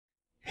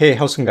Hey,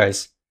 how's it going,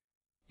 guys?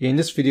 In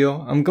this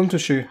video, I'm going to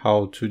show you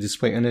how to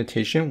display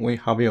annotation when you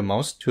hover your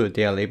mouse to a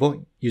data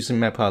label using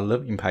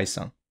Matplotlib in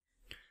Python.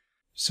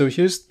 So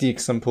here's the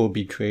example we'll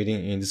be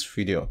creating in this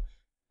video.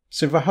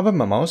 So if I hover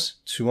my mouse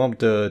to one of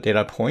the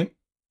data point,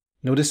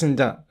 noticing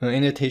that an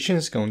annotation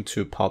is going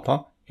to pop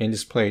up and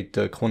display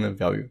the corner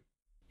value.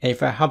 And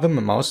if I hover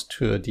my mouse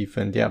to a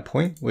different data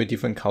point with a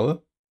different color,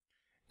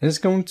 it's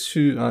going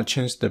to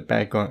change the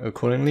background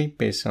accordingly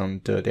based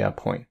on the data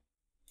point.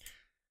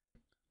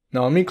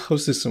 Now let me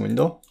close this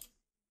window.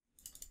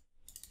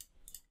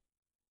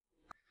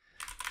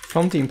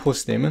 From the import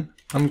statement,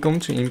 I'm going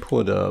to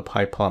import the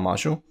pyplot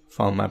module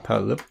from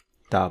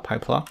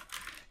matplotlib.pyplot.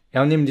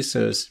 I'll name this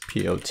as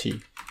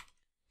plt.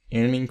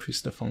 And let me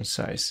increase the font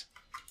size.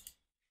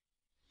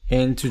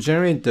 And to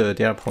generate the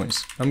data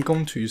points, I'm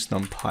going to use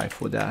NumPy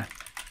for that.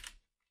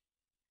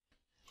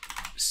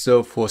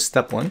 So for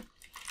step 1,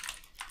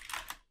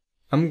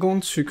 I'm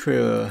going to create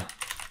a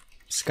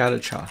scatter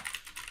chart.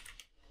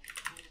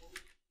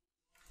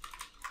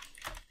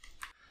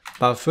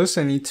 But first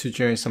I need to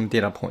generate some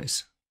data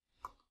points.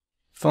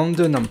 From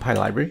the NumPy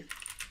library,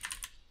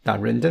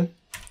 .random,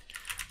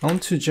 I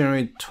want to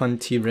generate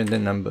 20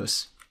 random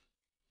numbers.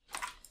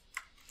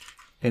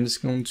 And it's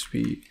going to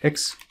be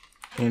X,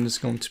 and it's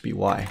going to be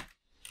Y.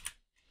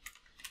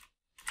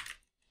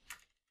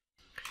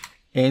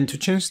 And to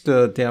change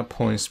the data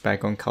points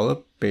background color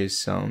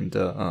based on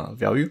the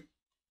value,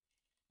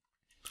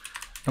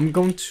 I'm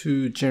going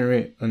to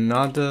generate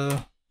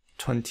another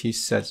 20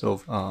 sets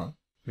of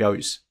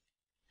values.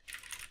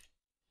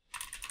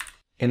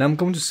 And I'm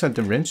going to set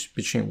the range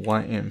between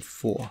 1 and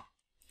 4.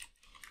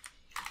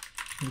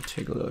 Let me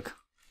take a look.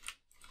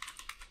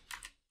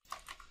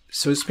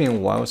 So it's been a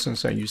while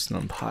since I used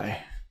NumPy.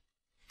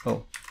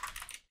 Oh.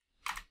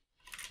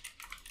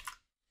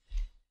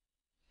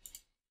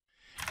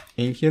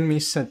 And here let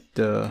me set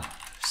the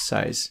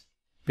size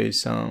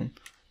based on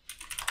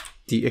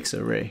the X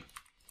array.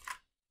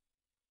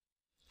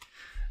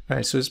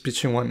 Alright, so it's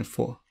between 1 and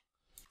 4.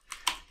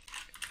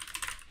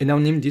 And I'll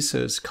name this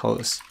as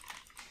colors.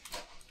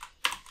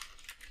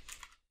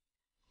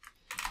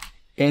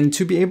 And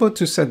to be able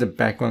to set the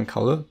background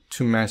color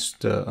to match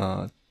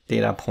the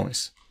data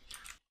points,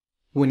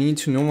 we need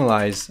to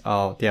normalize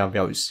our data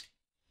values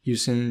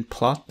using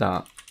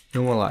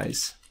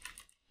plot.normalize.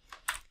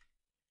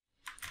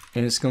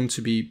 And it's going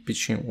to be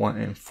between 1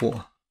 and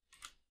 4.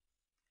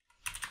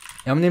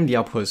 I'll name the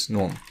output as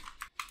norm.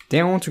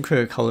 Then I want to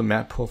create a color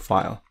map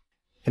profile.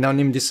 And I'll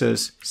name this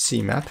as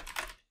cmap.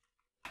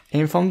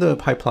 And from the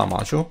pyplot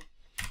module,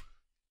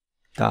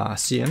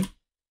 .cm,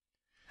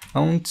 I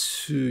want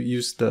to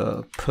use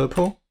the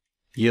purple,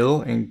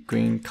 yellow, and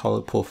green color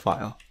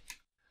profile.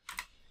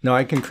 Now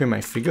I can create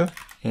my figure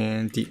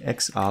and the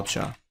X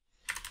object.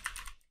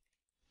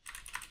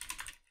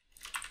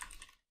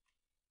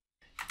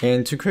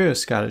 And to create a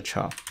scatter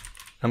chart,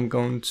 I'm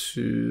going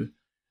to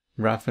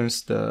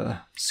reference the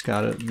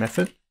scatter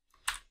method.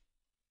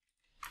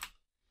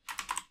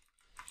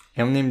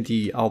 And I'll name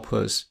the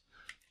output as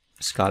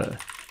scatter.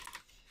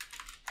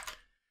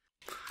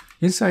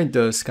 Inside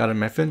the scatter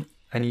method,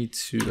 I need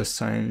to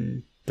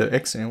assign the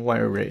X and Y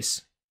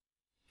arrays.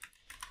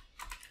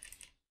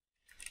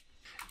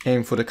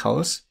 And for the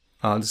colors,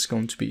 this is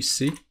going to be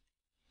C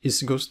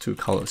is equals to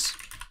colors.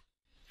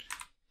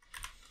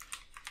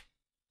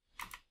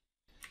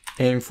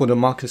 And for the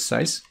marker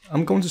size,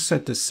 I'm going to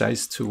set the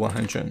size to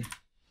 100.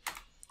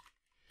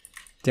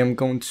 Then I'm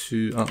going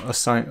to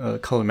assign a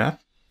color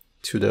map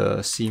to the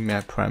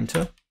cmap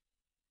parameter.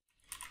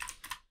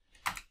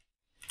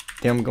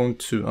 Then I'm going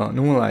to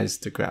normalize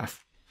the graph.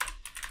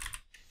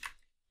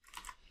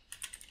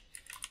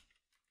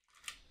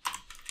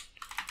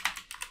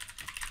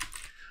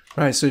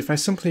 Alright, so if I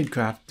simply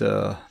graph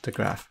the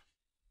graph,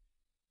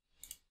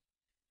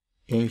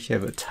 and here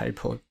have a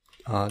typo,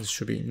 this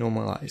should be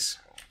normalized.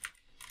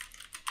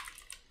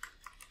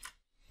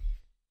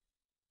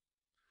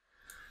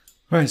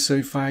 Alright, so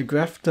if I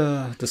graph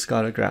the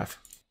scatter graph,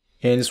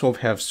 and this is what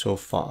we have so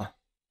far.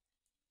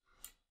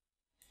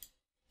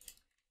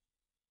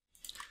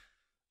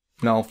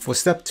 Now for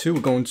step 2, we're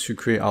going to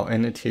create our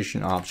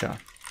annotation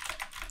object.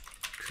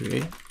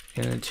 Create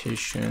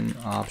annotation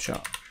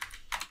object.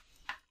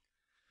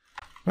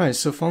 Right,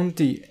 so from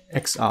the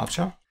X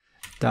object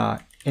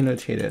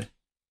 .annotated,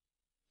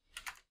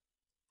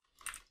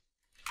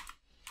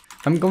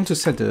 I'm going to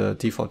set the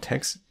default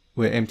text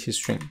with empty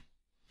string.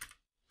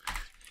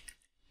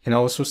 And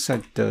also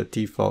set the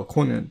default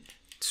coordinate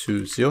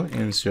to 0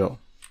 and 0.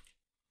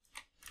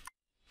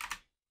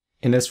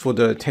 And as for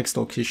the text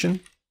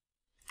location,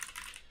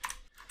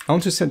 I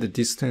want to set the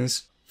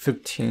distance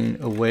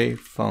 15 away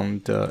from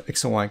the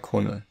X and Y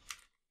corner.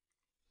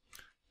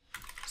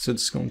 So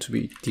it's going to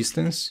be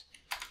distance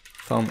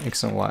from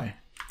X and Y.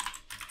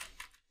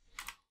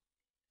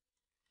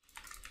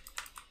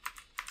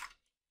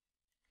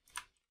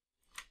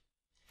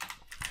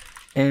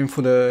 And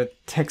for the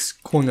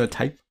text corner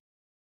type,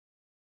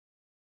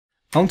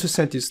 I want to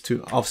set this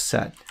to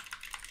offset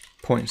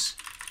points.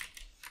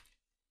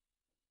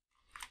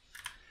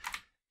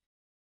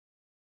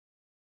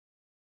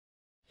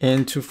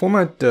 And to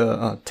format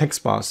the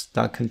text box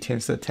that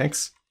contains the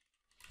text,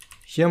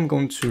 here I'm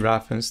going to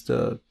reference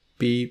the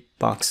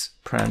bbox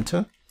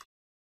parameter.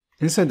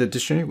 Inside the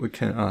dictionary, we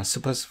can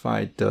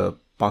specify the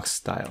box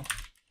style.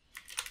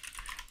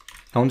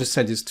 I want to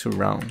set this to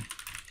round.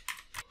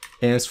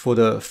 And as for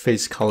the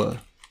face color,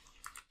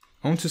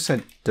 I want to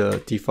set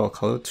the default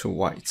color to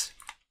white.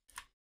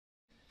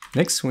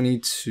 Next, we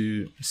need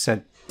to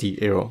set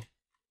the arrow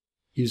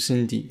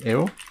using the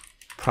arrow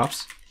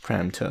props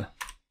parameter.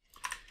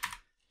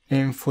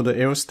 And for the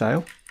arrow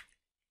style,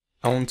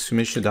 I want to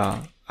make sure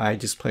that I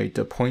display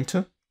the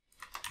pointer,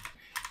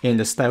 and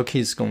the style key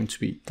is going to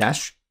be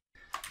dash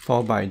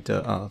followed by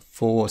the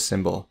forward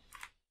symbol.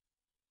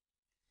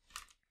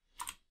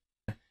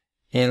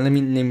 And let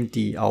me name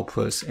the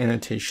output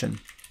annotation.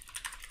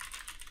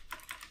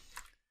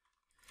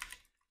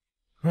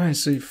 Alright,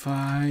 so if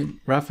I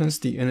reference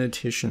the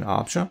annotation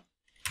object,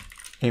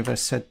 and if I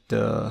set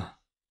the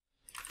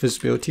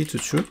visibility to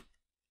true,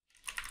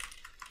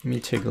 let me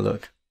take a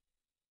look.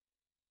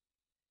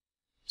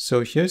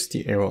 So here's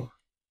the arrow.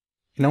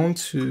 And I want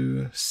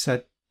to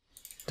set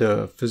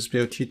the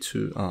visibility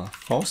to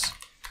false.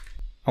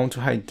 I want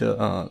to hide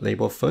the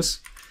label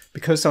first,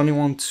 because I only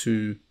want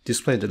to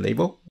display the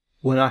label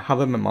when I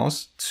hover my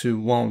mouse to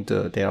one of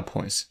the data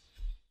points.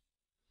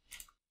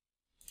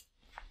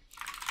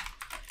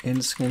 And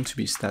it's going to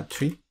be step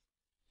 3.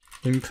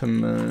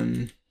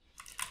 Implement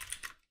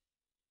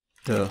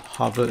the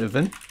hover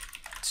event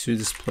to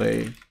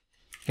display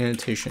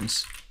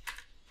annotations.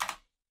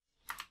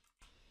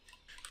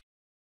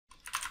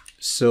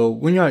 So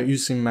when you are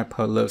using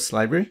Matplotlib's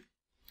library,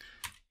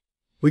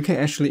 we can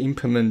actually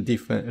implement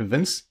different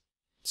events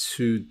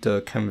to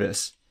the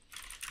canvas.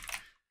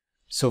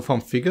 So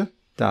from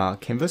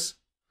figure.canvas,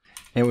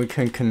 and we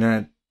can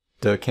connect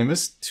the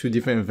canvas to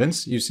different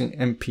events using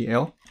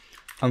mpl_connect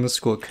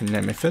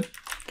method.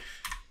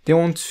 They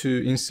want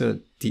to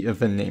insert the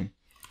event name.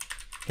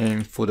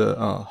 And for the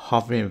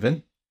hovering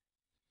event,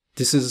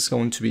 this is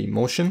going to be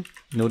motion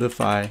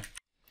notify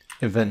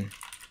event.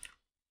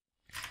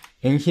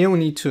 And here we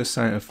need to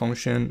assign a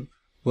function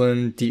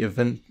when the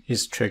event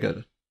is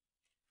triggered.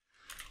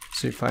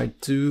 So if I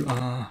do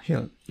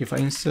if I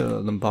insert a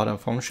lambda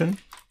function,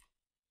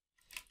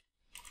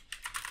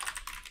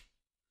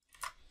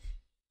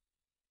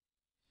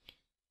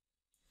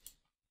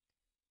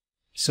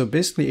 so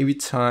basically every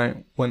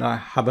time when I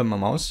hover my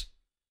mouse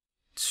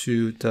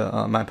to the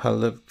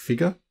Matplotlib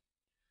figure,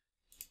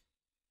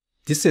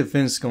 this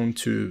event is going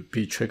to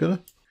be triggered,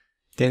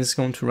 then it's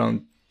going to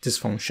run this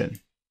function.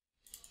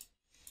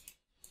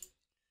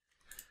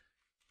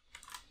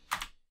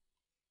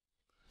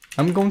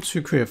 I'm going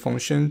to create a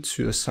function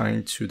to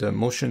assign to the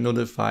motion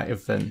notify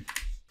event.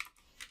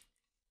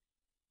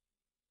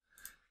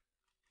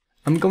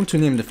 I'm going to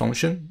name the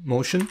function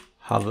motion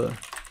hover.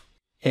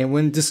 And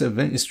when this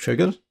event is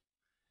triggered,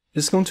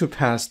 it's going to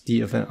pass the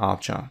event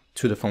object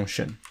to the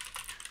function.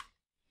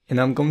 And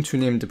I'm going to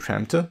name the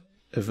parameter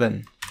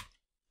event.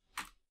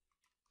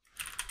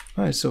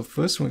 Alright, so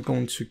first we're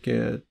going to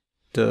get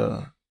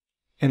the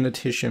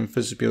annotation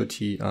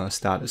visibility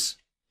status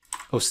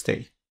or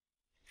state.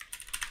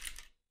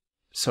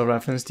 So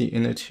reference the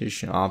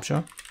annotation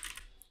object.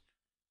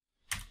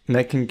 And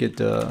I can get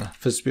the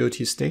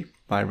visibility state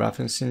by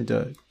referencing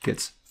the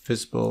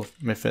getVisible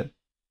method.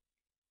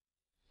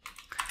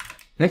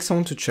 Next, I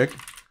want to check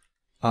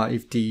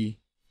if the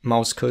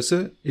mouse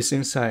cursor is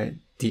inside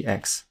the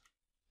X.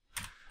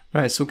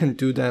 Right, so we can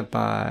do that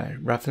by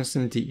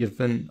referencing the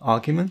event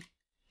argument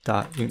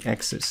dot in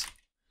axis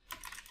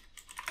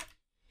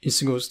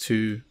is equals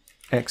to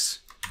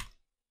X.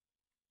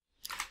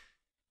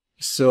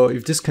 So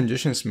if this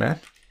condition is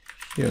met,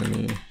 here let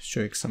me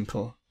show you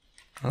example.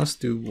 Let's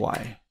do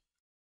Y.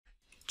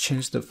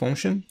 Change the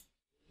function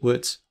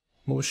with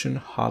motion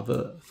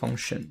hover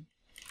function.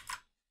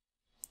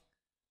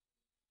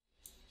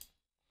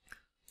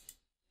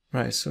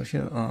 Right, so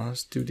here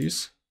let's do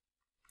this.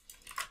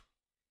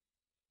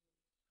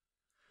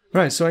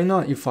 Right, so right now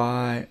if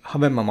I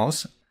hover my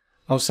mouse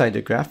outside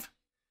the graph,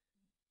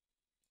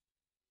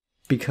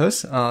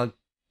 because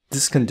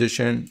this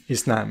condition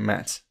is not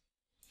met,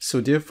 so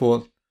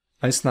therefore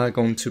it's not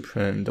going to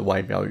print the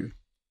Y value.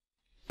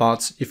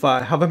 But if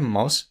I hover my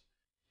mouse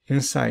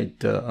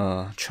inside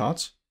the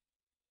chart,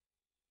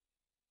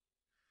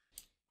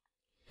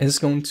 it's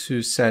going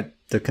to set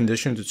the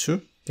condition to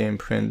true, then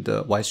print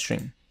the Y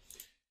string.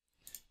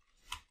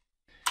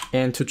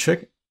 And to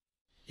check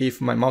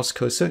if my mouse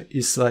cursor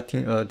is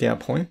selecting a data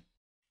point,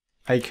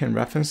 I can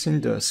reference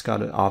in the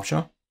scattered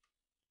object.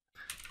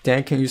 Then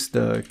I can use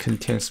the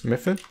contains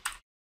method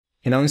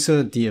and I'll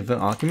insert the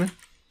event argument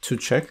to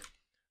check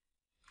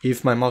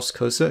if my mouse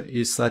cursor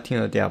is selecting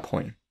a data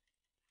point.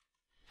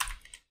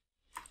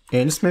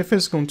 And this method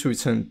is going to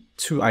return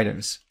two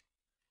items.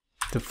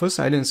 The first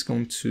item is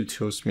going to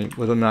tell me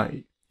whether or not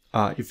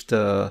if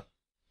the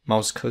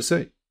mouse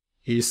cursor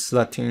is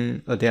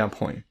selecting a data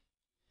point.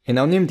 And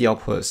I'll name the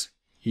output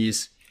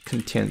is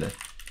contained.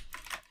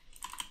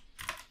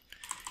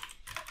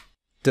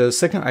 The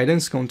second item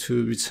is going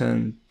to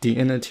return the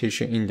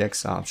annotation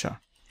index object.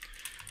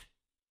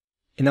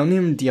 And I'll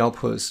name the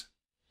outputs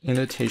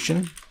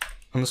annotation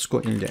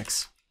underscore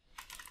index.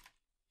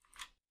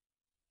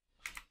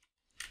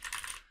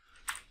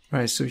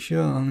 Right, so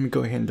here let me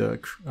go ahead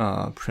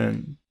and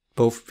print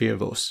both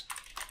variables.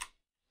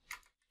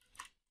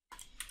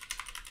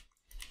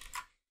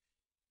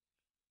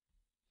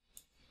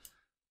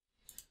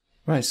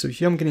 Right, so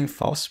here I'm getting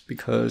false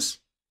because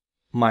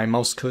my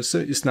mouse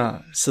cursor is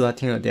not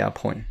selecting a data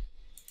point.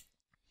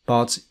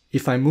 But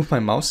if I move my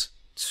mouse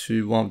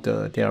to one of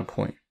the data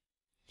point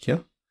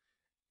here,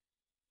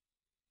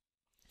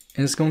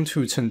 and it's going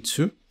to return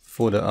 2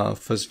 for the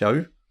first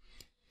value,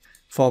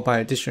 followed by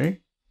a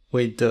dictionary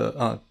with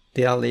the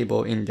data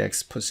label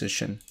index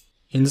position.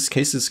 In this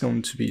case, it's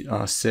going to be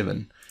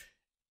 7.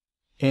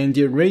 And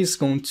the array is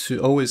going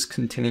to always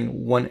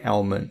containing one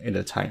element at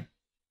a time.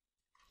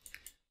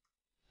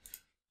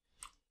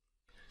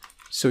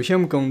 So here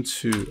I'm going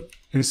to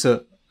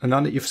insert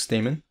another if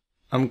statement.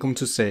 I'm going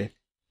to say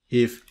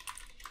if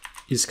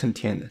is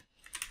contained.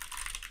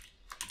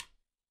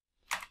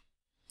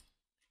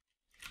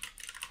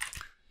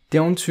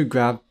 Then I want to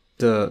grab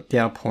the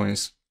data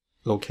point's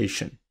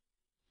location.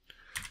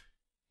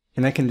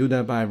 And I can do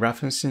that by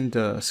referencing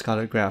the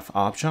scatter graph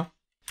object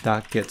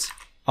that gets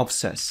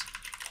offsets.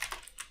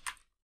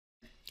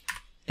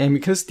 And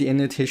because the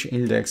annotation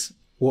index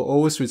will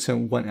always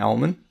return one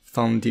element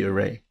from the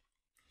array.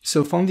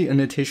 So from the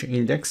annotation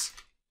index,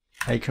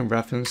 I can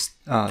reference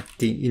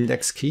the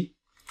index key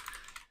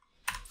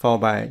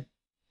followed by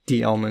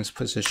the element's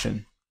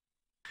position.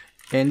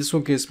 And this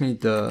will give me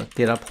the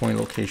data point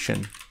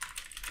location.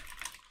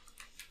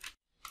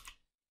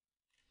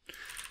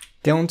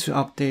 Then I want to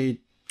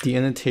update the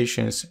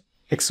annotation's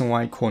x and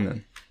y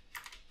coordinate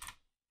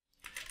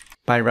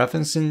by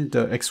referencing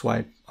the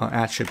xy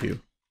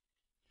attribute.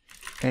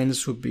 And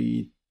this will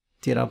be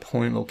data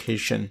point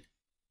location.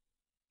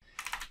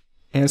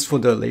 And as for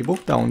the label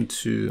that I want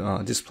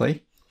to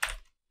display,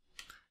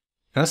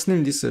 let's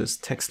name this as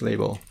text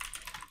label.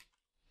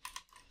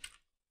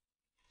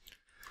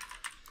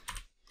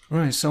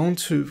 Alright, so I want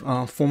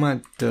to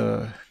format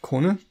the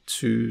corner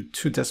to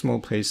 2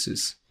 decimal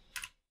places.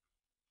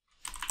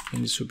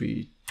 And this will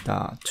be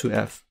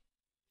 .2f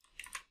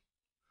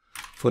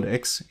for the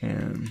x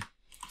and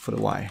for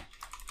the y.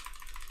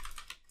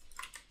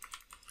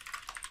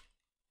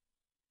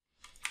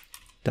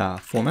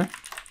 Format.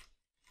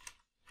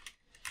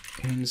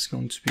 And it's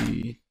going to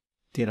be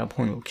data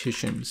point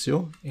location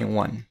 0 and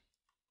 1.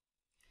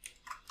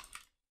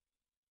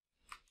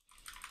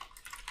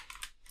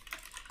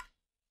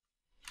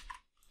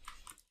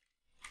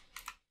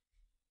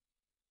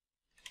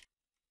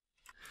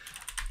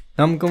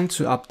 Now I'm going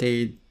to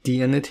update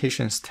the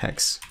annotation's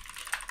text.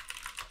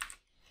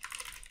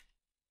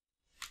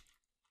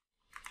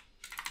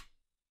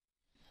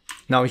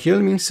 Now here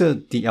means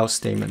the else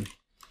statement.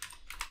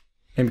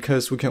 And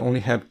because we can only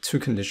have 2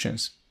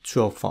 conditions,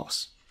 true or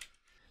false.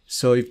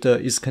 So if the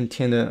is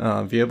contained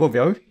variable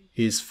value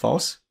is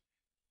false,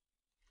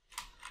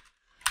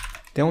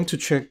 then I want to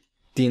check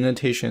the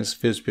annotation's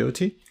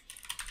feasibility.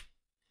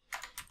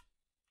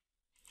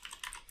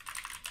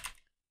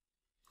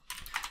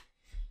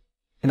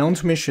 And I want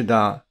to make sure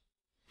that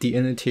the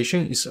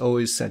annotation is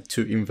always set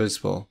to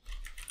invisible.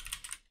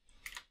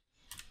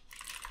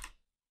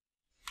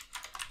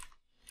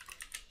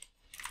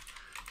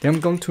 Then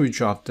I'm going to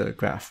redraw the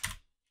graph.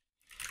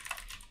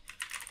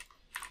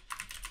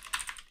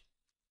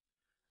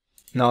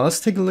 Now let's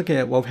take a look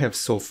at what we have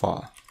so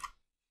far.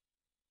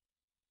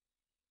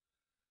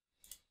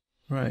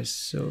 Right,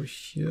 so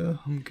here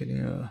I'm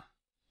getting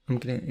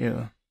an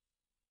error.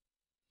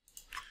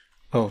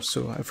 Oh,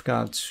 so I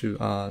forgot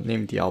to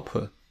name the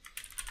output.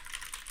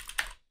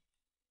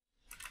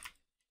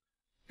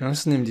 Now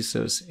let's name this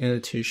as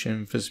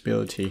annotation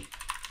visibility.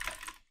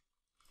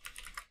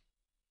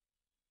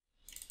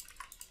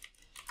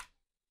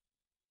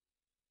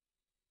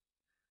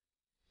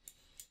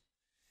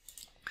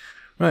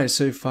 Right,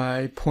 so if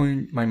I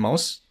point my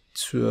mouse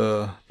to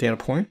a data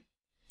point,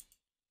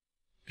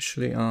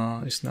 actually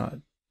it's not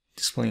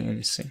displaying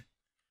anything.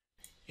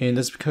 And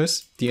that's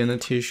because the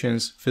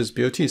annotation's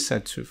visibility is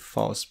set to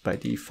false by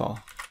default.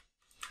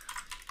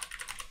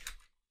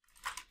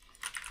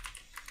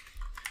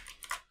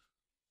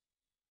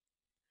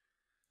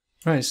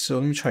 Right, so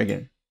let me try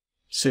again.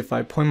 So if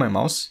I point my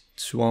mouse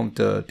to one of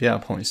the data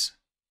points.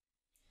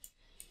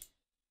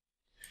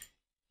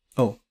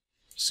 Oh,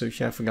 so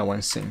here I forgot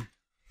one thing.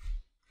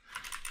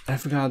 I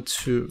forgot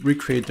to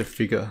recreate the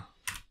figure.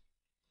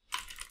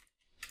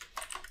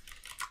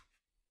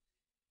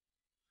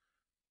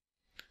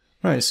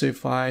 Right, so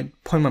if I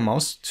point my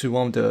mouse to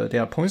one of the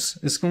data points,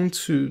 it's going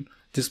to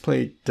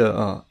display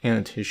the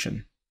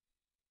annotation.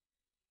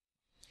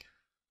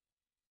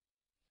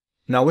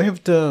 Now we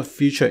have the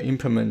feature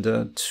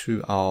implemented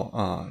to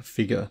our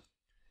figure.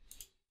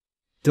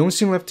 The only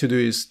thing left to do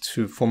is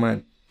to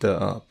format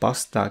the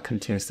box that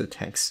contains the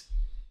text.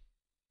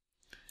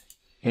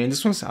 And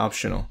this one's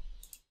optional.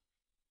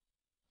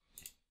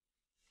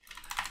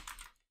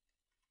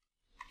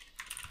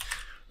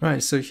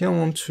 Right, so here I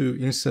want to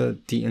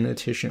insert the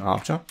annotation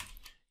object.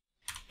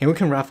 And we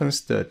can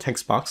reference the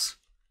text box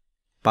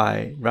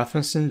by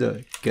referencing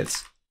the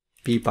get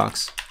bbox_patch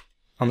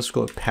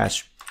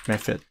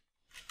method.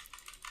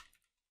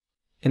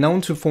 And I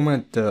want to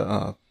format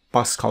the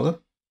box color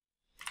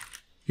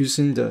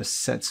using the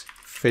set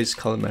face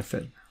color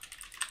method.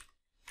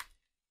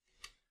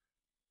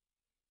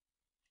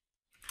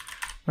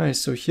 Alright,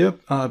 so here,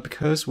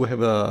 because we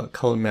have a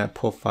color map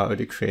profile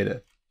already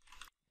created,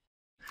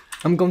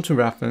 I'm going to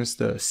reference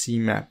the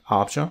CMap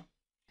object.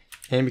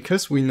 And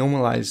because we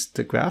normalize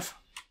the graph,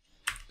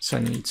 so I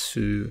need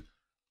to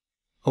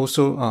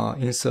also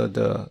insert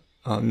the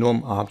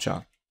norm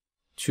object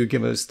to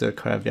give us the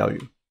correct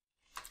value.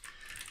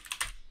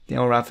 Then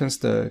I'll reference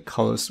the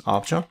colors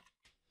object,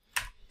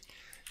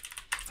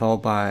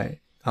 followed by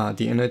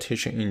the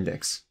annotation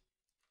index.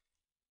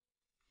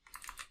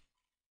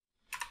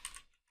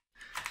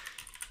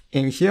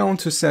 And here I want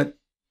to set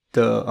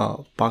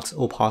the box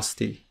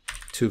opacity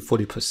to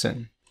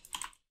 40%.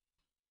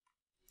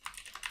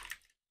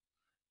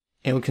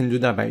 And we can do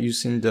that by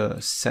using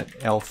the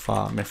set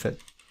alpha method.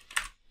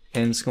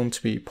 And it's going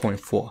to be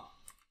 0.4.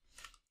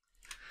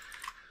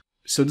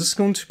 So this is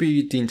going to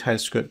be the entire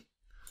script.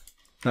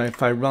 Now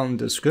if I run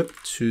the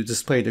script to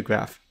display the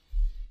graph,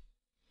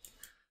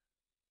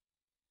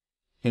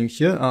 and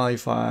here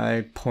if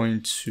I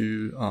point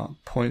to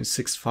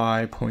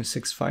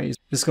 0.65,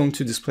 it's going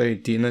to display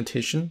the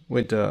annotation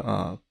with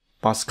the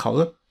box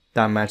color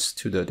that matches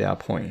to the data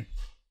point.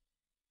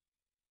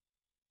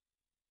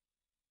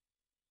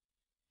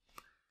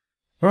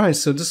 Alright,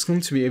 so this is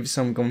going to be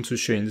everything I'm going to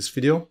show in this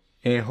video,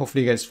 and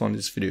hopefully you guys found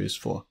this video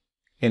useful.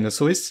 And as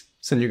always,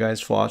 thank you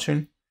guys for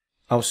watching.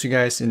 I'll see you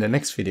guys in the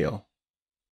next video.